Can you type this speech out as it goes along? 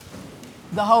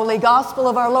The Holy Gospel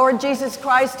of our Lord Jesus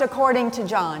Christ according to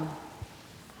John.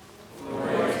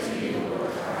 Glory to you,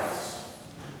 Lord Christ.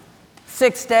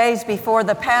 6 days before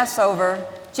the Passover,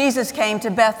 Jesus came to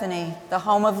Bethany, the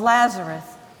home of Lazarus,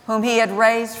 whom he had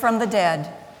raised from the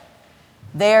dead.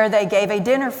 There they gave a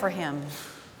dinner for him.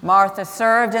 Martha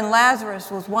served, and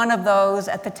Lazarus was one of those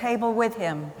at the table with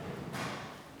him.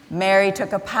 Mary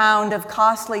took a pound of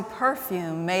costly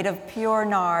perfume made of pure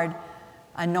nard,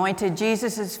 anointed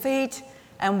Jesus' feet,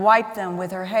 and wiped them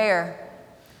with her hair.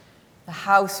 The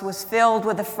house was filled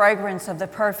with the fragrance of the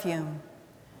perfume.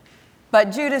 But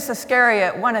Judas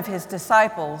Iscariot, one of his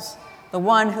disciples, the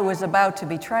one who was about to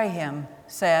betray him,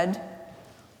 said,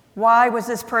 "Why was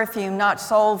this perfume not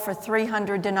sold for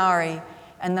 300 denarii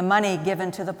and the money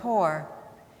given to the poor?"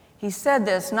 He said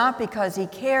this not because he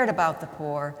cared about the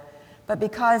poor, but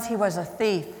because he was a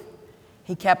thief.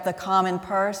 He kept the common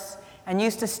purse and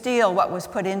used to steal what was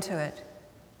put into it.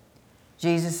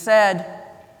 Jesus said,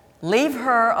 "Leave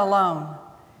her alone.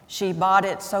 She bought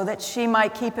it so that she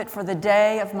might keep it for the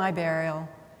day of my burial.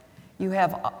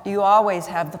 You always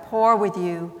have the poor with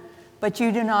you, but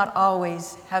you do not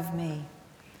always have me."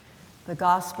 The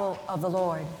Gospel of the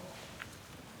Lord.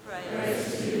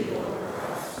 Praise to you, Lord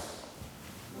Christ.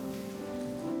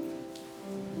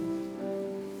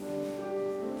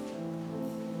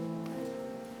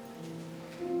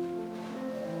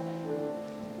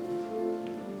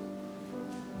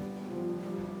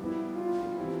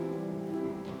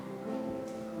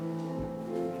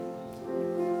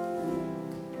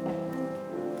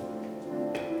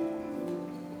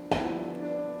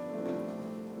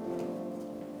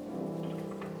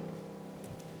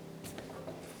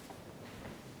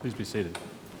 Please be seated.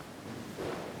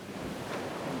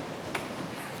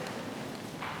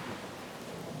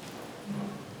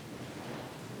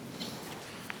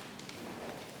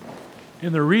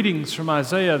 In the readings from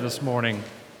Isaiah this morning,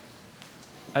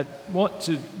 I want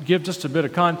to give just a bit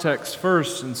of context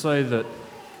first and say that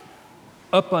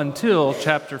up until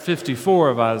chapter 54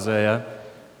 of Isaiah,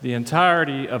 the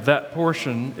entirety of that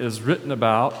portion is written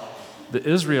about the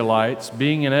Israelites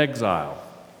being in exile.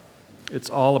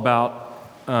 It's all about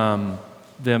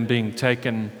them being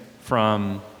taken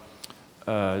from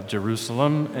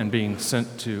Jerusalem and being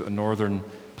sent to a northern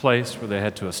place where they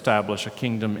had to establish a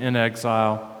kingdom in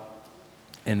exile,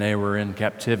 and they were in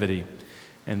captivity.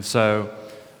 And so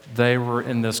they were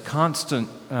in this constant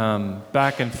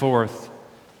back and forth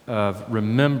of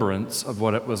remembrance of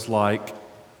what it was like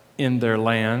in their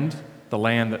land, the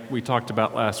land that we talked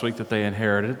about last week that they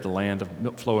inherited, the land of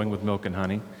flowing with milk and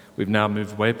honey. We've now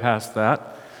moved way past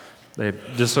that. They've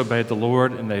disobeyed the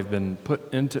Lord, and they've been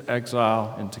put into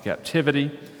exile, into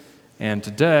captivity. And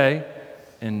today,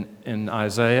 in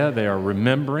Isaiah, they are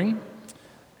remembering,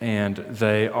 and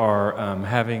they are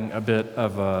having a bit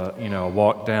of a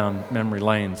walk down memory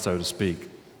lane, so to speak.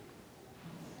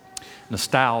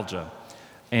 Nostalgia.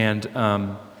 And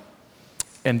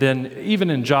then even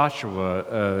in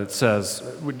Joshua, it says,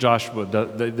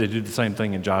 they do the same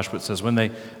thing in Joshua. It says, when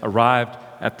they arrived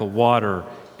at the water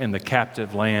in the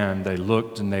captive land, they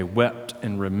looked and they wept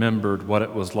and remembered what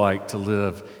it was like to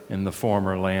live in the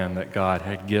former land that God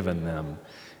had given them,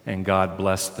 and God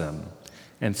blessed them.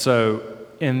 And so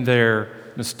in their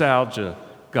nostalgia,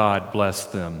 God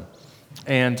blessed them.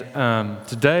 And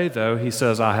today, though, he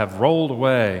says, "I have rolled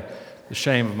away the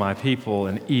shame of my people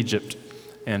in Egypt,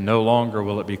 and no longer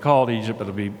will it be called Egypt, but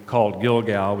it'll be called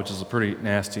Gilgal," which is a pretty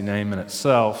nasty name in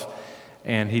itself.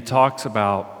 And he talks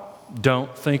about,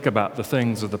 don't think about the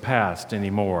things of the past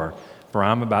anymore, for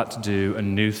I'm about to do a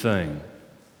new thing.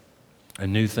 A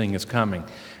new thing is coming.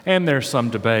 And there's some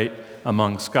debate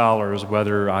among scholars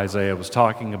whether Isaiah was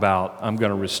talking about, I'm going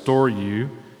to restore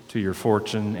you to your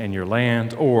fortune and your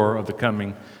land, or of the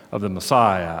coming of the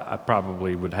Messiah. I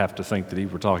probably would have to think that he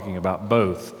were talking about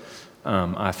both,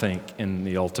 I think, in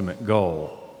the ultimate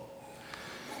goal.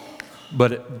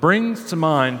 But it brings to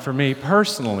mind for me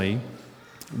personally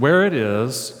where it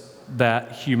is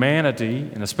that humanity,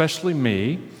 and especially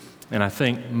me, and I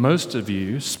think most of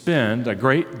you, spend a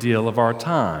great deal of our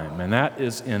time, and that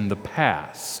is in the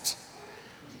past.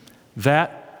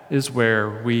 That is where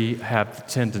we have the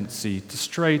tendency to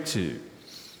stray to.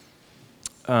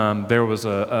 There was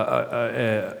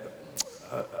a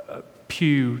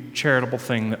Pew charitable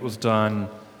thing that was done,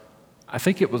 I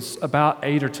think it was about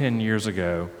 8 or 10 years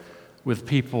ago, with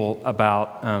people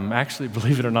about, actually,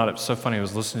 believe it or not, it's so funny, I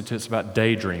was listening to it, it's about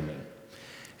daydreaming.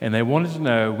 And they wanted to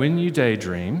know, when you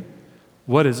daydream,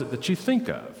 what is it that you think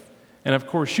of? And of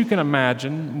course, you can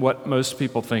imagine what most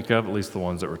people think of, at least the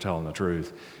ones that were telling the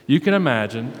truth. You can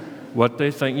imagine what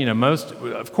they think.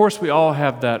 Of course, we all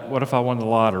have that, what if I won the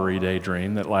lottery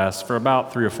daydream that lasts for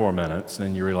about 3 or 4 minutes, and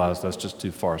then you realize that's just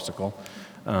too farcical.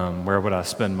 Where would I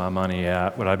spend my money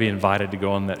at? Would I be invited to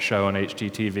go on that show on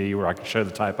HGTV where I could show the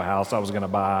type of house I was going to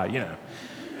buy?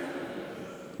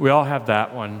 We all have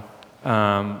that one.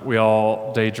 We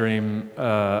all daydream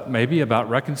maybe about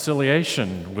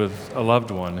reconciliation with a loved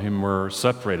one whom we're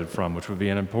separated from, which would be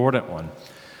an important one.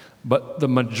 But the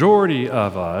majority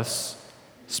of us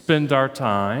spend our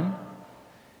time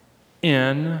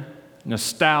in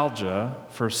nostalgia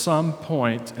for some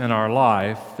point in our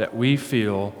life that we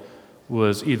feel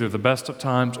was either the best of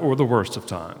times or the worst of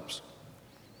times.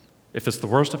 If it's the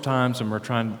worst of times, and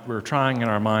we're trying in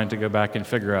our mind to go back and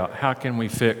figure out how can we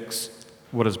fix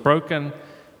what is broken,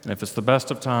 and if it's the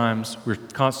best of times, we're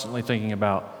constantly thinking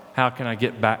about how can I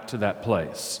get back to that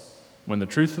place, when the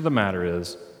truth of the matter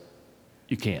is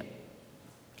you can't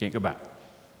go back.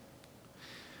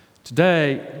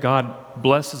 Today, God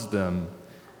blesses them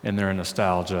in their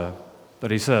nostalgia,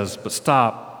 but he says, but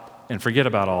stop and forget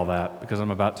about all that, because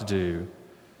I'm about to do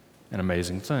an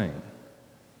amazing thing.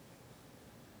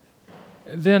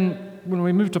 Then when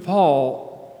we move to Paul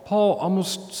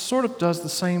almost sort of does the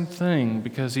same thing,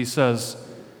 because he says,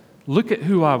 look at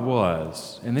who I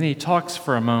was. And then he talks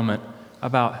for a moment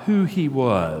about who he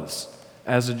was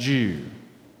as a Jew.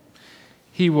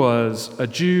 He was a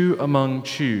Jew among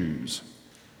Jews,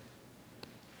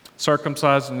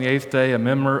 circumcised on the 8th day, a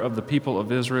member of the people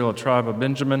of Israel, a tribe of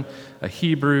Benjamin, a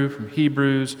Hebrew from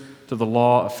Hebrews, to the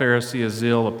law, a Pharisee, a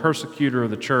zeal, a persecutor of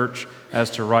the church,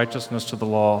 as to righteousness, to the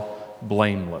law,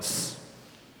 blameless.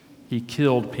 He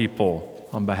killed people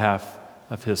on behalf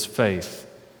of his faith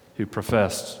who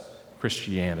professed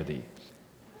Christianity.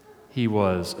 He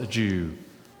was a Jew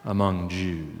among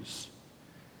Jews.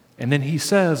 And then he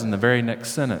says in the very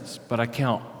next sentence, but I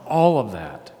count all of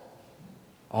that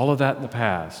in the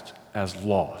past as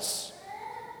loss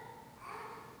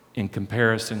in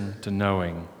comparison to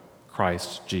knowing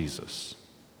Christ Jesus.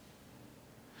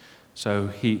 So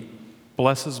he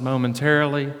blesses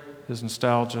momentarily his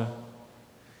nostalgia,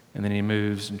 and then he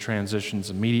moves and transitions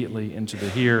immediately into the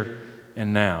here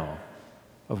and now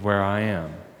of where I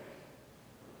am.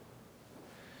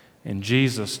 And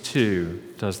Jesus, too,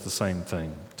 does the same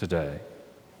thing today.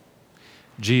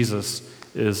 Jesus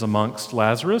is amongst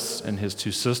Lazarus and his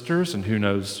 2 sisters, and who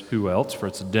knows who else, for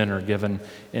it's a dinner given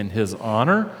in his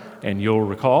honor. And you'll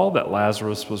recall that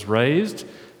Lazarus was raised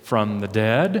from the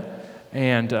dead,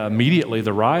 and immediately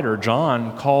the writer,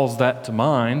 John, calls that to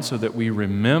mind so that we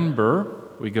remember.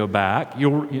 We go back.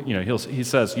 He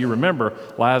says, you remember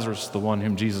Lazarus, the one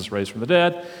whom Jesus raised from the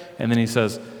dead. And then he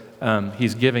says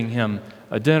he's giving him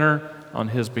a dinner on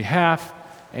his behalf,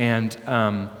 and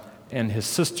his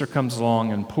sister comes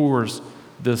along and pours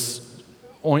this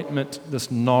ointment,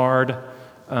 this nard,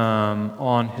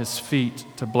 on his feet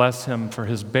to bless him for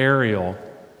his burial.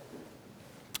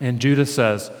 And Judas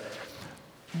says,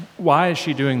 why is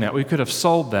she doing that? We could have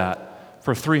sold that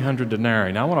for 300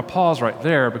 denarii. Now I want to pause right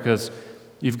there, because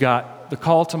you've got the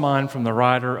call to mind from the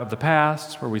writer of the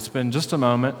past, where we spend just a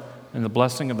moment in the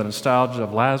blessing of the nostalgia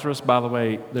of Lazarus. By the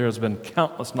way, there has been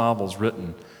countless novels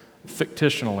written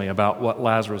fictionally about what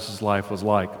Lazarus' life was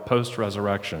like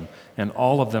post-resurrection, and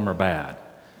all of them are bad.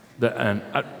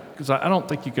 Because I don't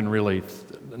think you can really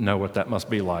know what that must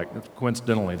be like.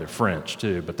 Coincidentally, they're French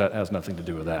too, but that has nothing to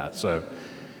do with that. So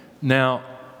now,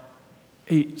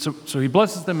 he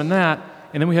blesses them in that,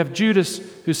 and then we have Judas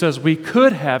who says, we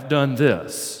could have done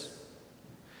this.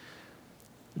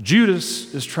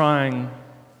 Judas is trying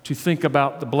to think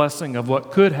about the blessing of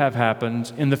what could have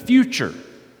happened in the future,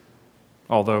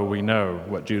 although we know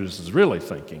what Judas is really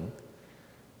thinking.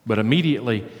 But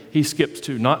immediately he skips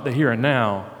to not the here and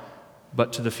now,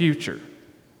 but to the future.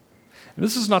 And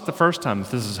this is not the first time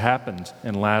that this has happened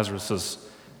in Lazarus'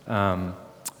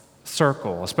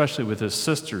 circle, especially with his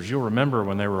sisters. You'll remember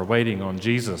when they were waiting on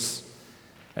Jesus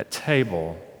at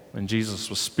table, when Jesus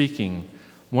was speaking,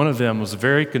 one of them was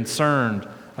very concerned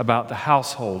about the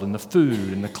household and the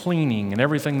food and the cleaning and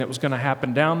everything that was going to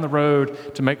happen down the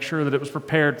road to make sure that it was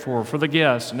prepared for the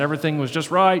guests and everything was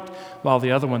just right, while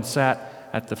the other one sat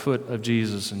at the foot of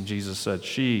Jesus, and Jesus said,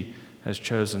 she has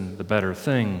chosen the better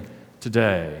thing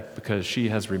today because she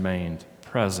has remained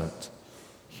present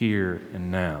here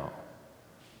and now.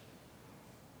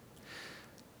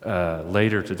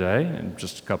 Later today, in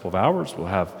just a couple of hours, we'll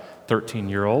have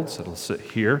 13-year-olds that'll sit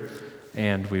here,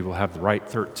 and we will have the Rite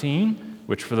 13,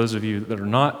 which for those of you that are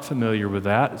not familiar with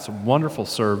that, it's a wonderful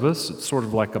service. It's sort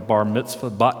of like a bar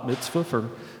mitzvah, bat mitzvah for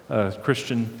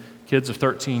Christian kids of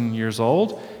 13 years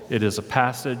old, it is a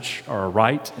passage or a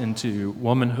rite into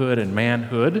womanhood and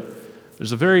manhood.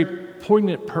 There's a very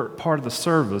poignant part of the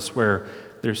service where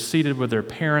they're seated with their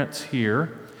parents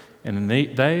here, and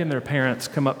they and their parents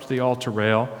come up to the altar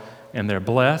rail, and they're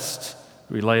blessed.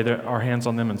 We lay our hands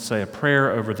on them and say a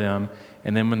prayer over them,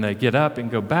 and then when they get up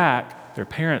and go back, their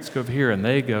parents go over here, and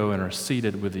they go and are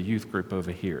seated with the youth group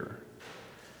over here.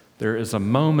 There is a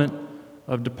moment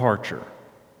of departure.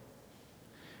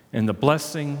 And the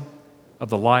blessing of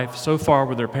the life so far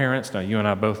with their parents, now you and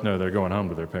I both know they're going home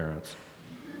to their parents.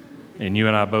 And you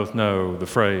and I both know the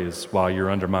phrase, while you're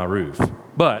under my roof.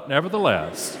 But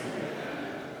nevertheless,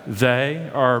 they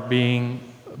are being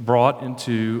brought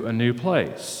into a new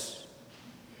place.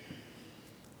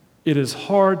 It is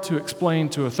hard to explain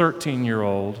to a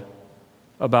 13-year-old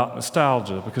about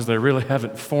nostalgia because they really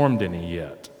haven't formed any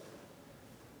yet.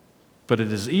 But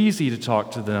it is easy to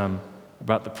talk to them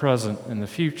about the present and the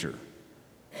future.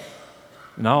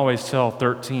 And I always tell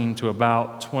 13 to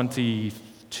about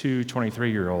 22,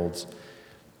 23-year-olds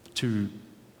to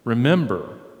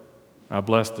remember, I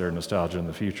bless their nostalgia in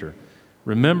the future,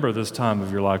 remember this time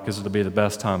of your life because it'll be the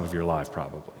best time of your life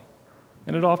probably.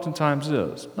 And it oftentimes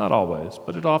is. Not always,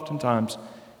 but it oftentimes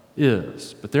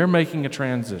is. But they're making a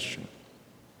transition.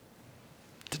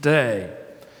 Today,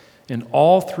 in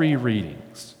all three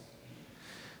readings,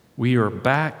 we are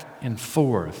back and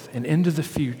forth and into the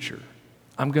future.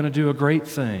 I'm going to do a great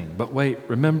thing, but wait,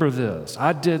 remember this.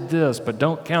 I did this, but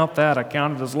don't count that. I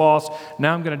counted as loss.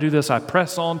 Now I'm going to do this. I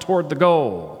press on toward the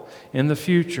goal in the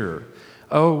future.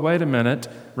 Oh, wait a minute.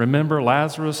 Remember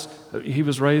Lazarus? He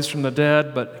was raised from the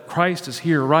dead, but Christ is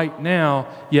here right now,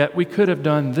 yet we could have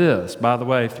done this. By the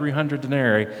way, 300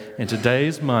 denarii in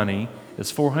today's money is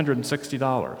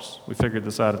 $460. We figured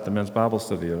this out at the men's Bible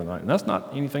study the other night. And that's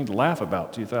not anything to laugh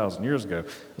about 2,000 years ago.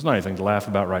 It's not anything to laugh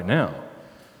about right now.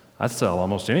 I'd sell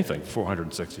almost anything for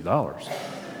 $460.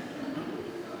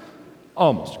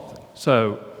 Almost anything.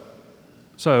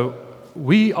 So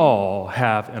we all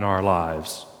have in our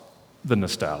lives the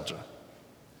nostalgia.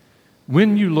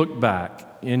 When you look back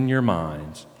in your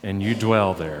minds and you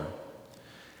dwell there,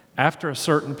 after a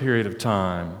certain period of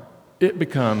time, it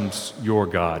becomes your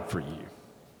God for you.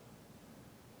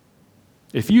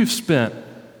 If you've spent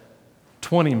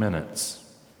 20 minutes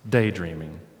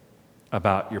daydreaming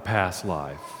about your past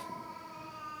life,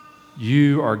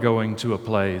 you are going to a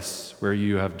place where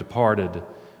you have departed,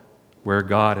 where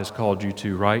God has called you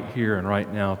to right here and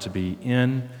right now to be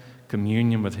in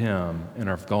communion with Him and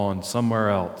have gone somewhere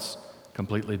else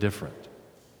completely different.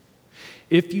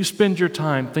 If you spend your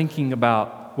time thinking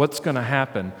about what's going to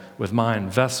happen with my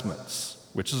investments,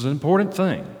 which is an important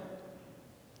thing,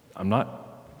 I'm not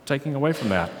taking away from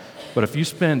that, but if you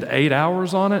spend 8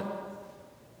 hours on it,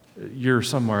 you're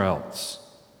somewhere else.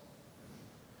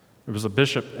 There was a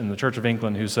bishop in the Church of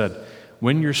England who said,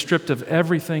 when you're stripped of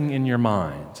everything in your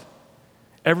mind,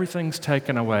 everything's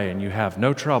taken away and you have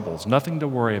no troubles, nothing to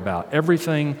worry about,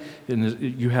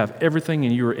 you have everything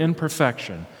and you are in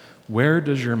perfection, where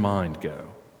does your mind go?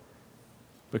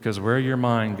 Because where your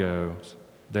mind goes,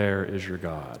 there is your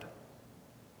God.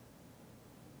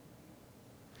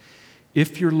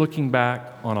 If you're looking back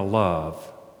on a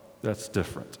love, that's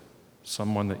different.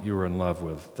 Someone that you were in love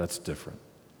with, that's different.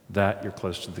 That you're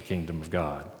close to the kingdom of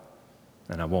God,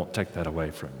 and I won't take that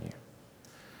away from you.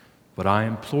 But I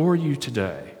implore you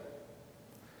today,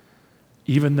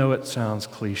 even though it sounds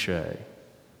cliche,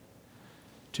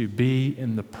 to be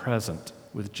in the present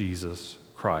with Jesus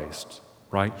Christ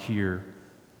right here,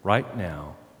 right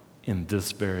now, in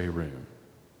this very room.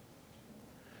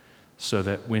 So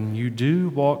that when you do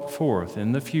walk forth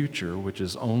in the future, which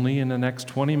is only in the next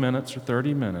 20 minutes or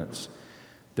 30 minutes,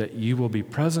 that you will be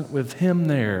present with Him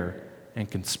there and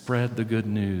can spread the good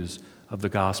news of the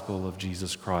gospel of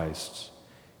Jesus Christ.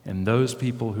 And those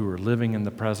people who are living in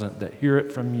the present that hear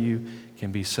it from you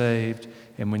can be saved.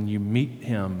 And when you meet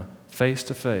Him face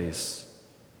to face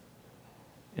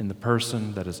in the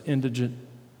person that is indigent,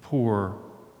 poor,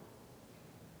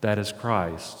 that is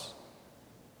Christ,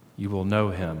 you will know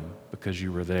Him because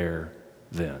you were there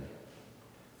then.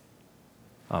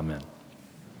 Amen.